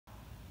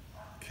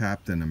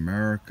Captain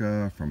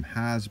America from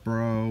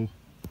Hasbro.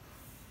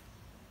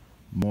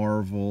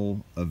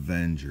 Marvel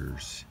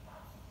Avengers.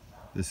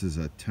 This is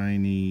a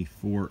tiny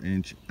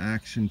 4-inch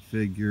action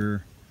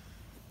figure.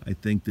 I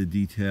think the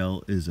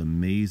detail is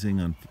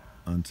amazing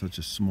on such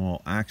a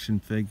small action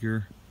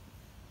figure.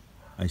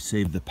 I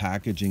saved the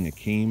packaging it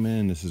came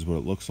in. This is what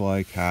it looks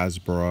like.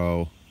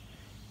 Hasbro,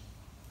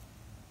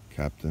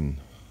 Captain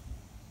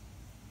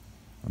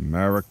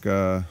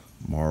America,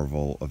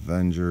 Marvel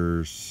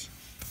Avengers.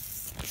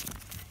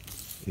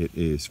 It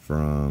is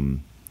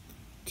from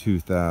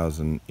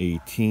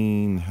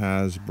 2018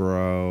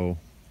 Hasbro.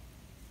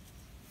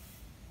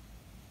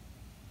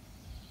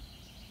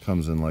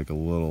 Comes in like a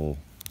little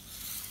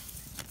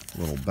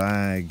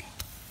bag.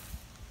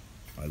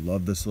 I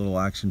love this little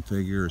action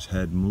figure. His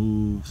head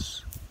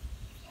moves.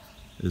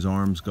 His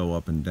arms go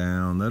up and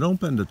down. They don't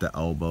bend at the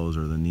elbows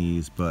or the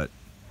knees, but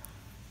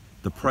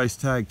the price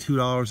tag,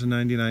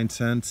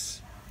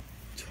 $2.99.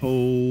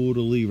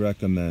 Totally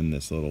recommend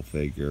this little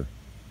figure.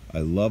 I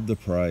love the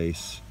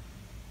price.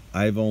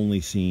 I've only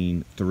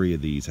seen 3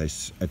 of these.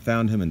 I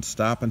found him in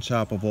Stop and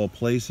Shop of all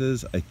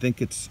places. I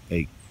think it's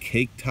a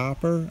cake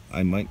topper.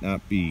 I might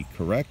not be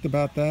correct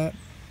about that.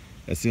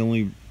 That's the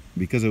only,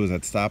 because it was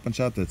at Stop and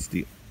Shop, that's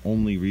the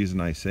only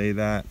reason I say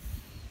that.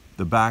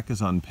 The back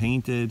is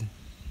unpainted,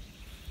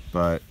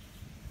 but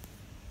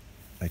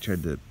I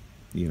tried to,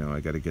 I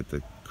got to get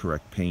the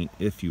correct paint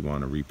if you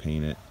want to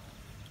repaint it.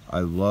 I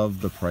love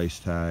the price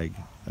tag.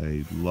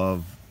 I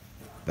love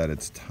that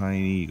it's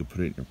tiny. You can put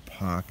it in your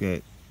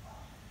pocket.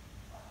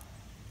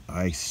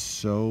 I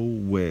so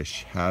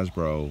wish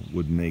Hasbro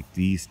would make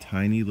these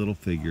tiny little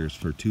figures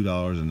for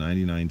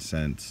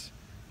 $2.99,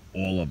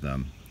 all of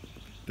them.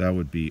 That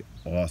would be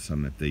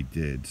awesome if they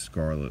did.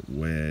 Scarlet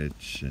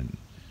Witch and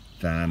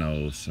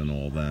Thanos and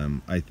all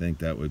them. I think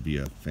that would be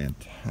a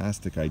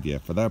fantastic idea.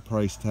 For that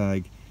price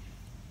tag,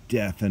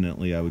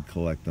 definitely I would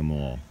collect them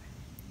all.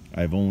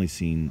 I've only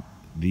seen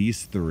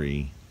these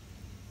 3,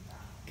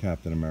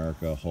 Captain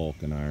America,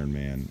 Hulk, and Iron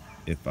Man.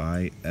 If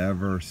I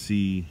ever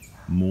see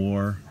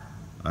more,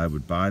 I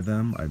would buy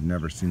them. I've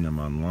never seen them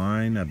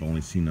online. I've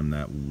only seen them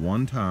that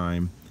one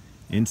time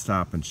in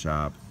Stop and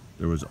Shop.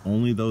 There was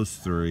only those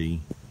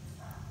 3.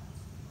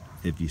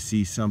 If you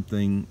see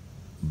something,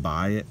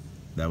 buy it.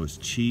 That was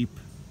cheap.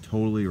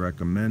 Totally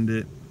recommend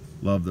it.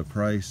 Love the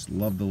price.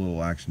 Love the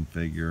little action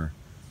figure.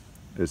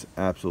 It's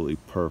absolutely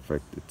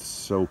perfect. It's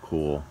so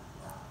cool.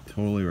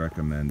 Totally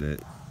recommend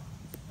it.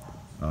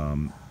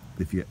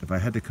 If I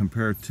had to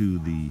compare it to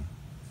the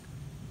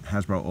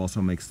Hasbro,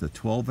 also makes the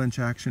 12-inch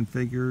action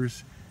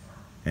figures,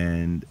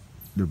 and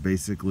they're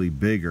basically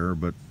bigger,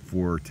 but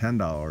for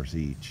 $10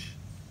 each.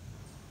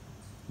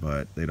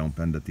 But they don't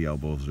bend at the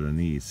elbows or the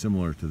knees,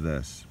 similar to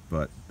this.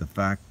 But the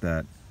fact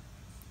that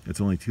it's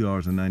only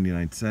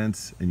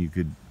 $2.99, and you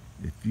could,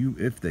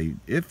 if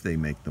they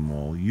make them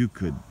all, you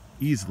could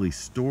easily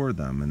store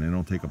them, and they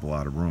don't take up a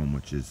lot of room,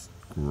 which is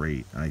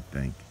great, I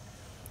think.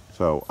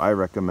 So I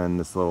recommend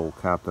this little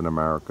Captain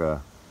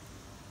America.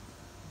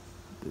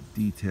 The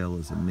detail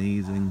is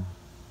amazing.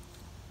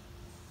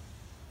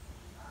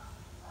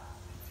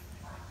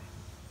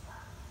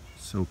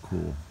 So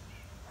cool.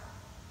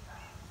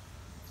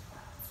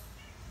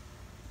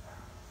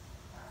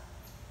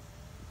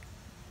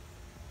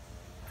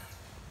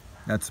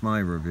 That's my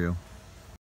review.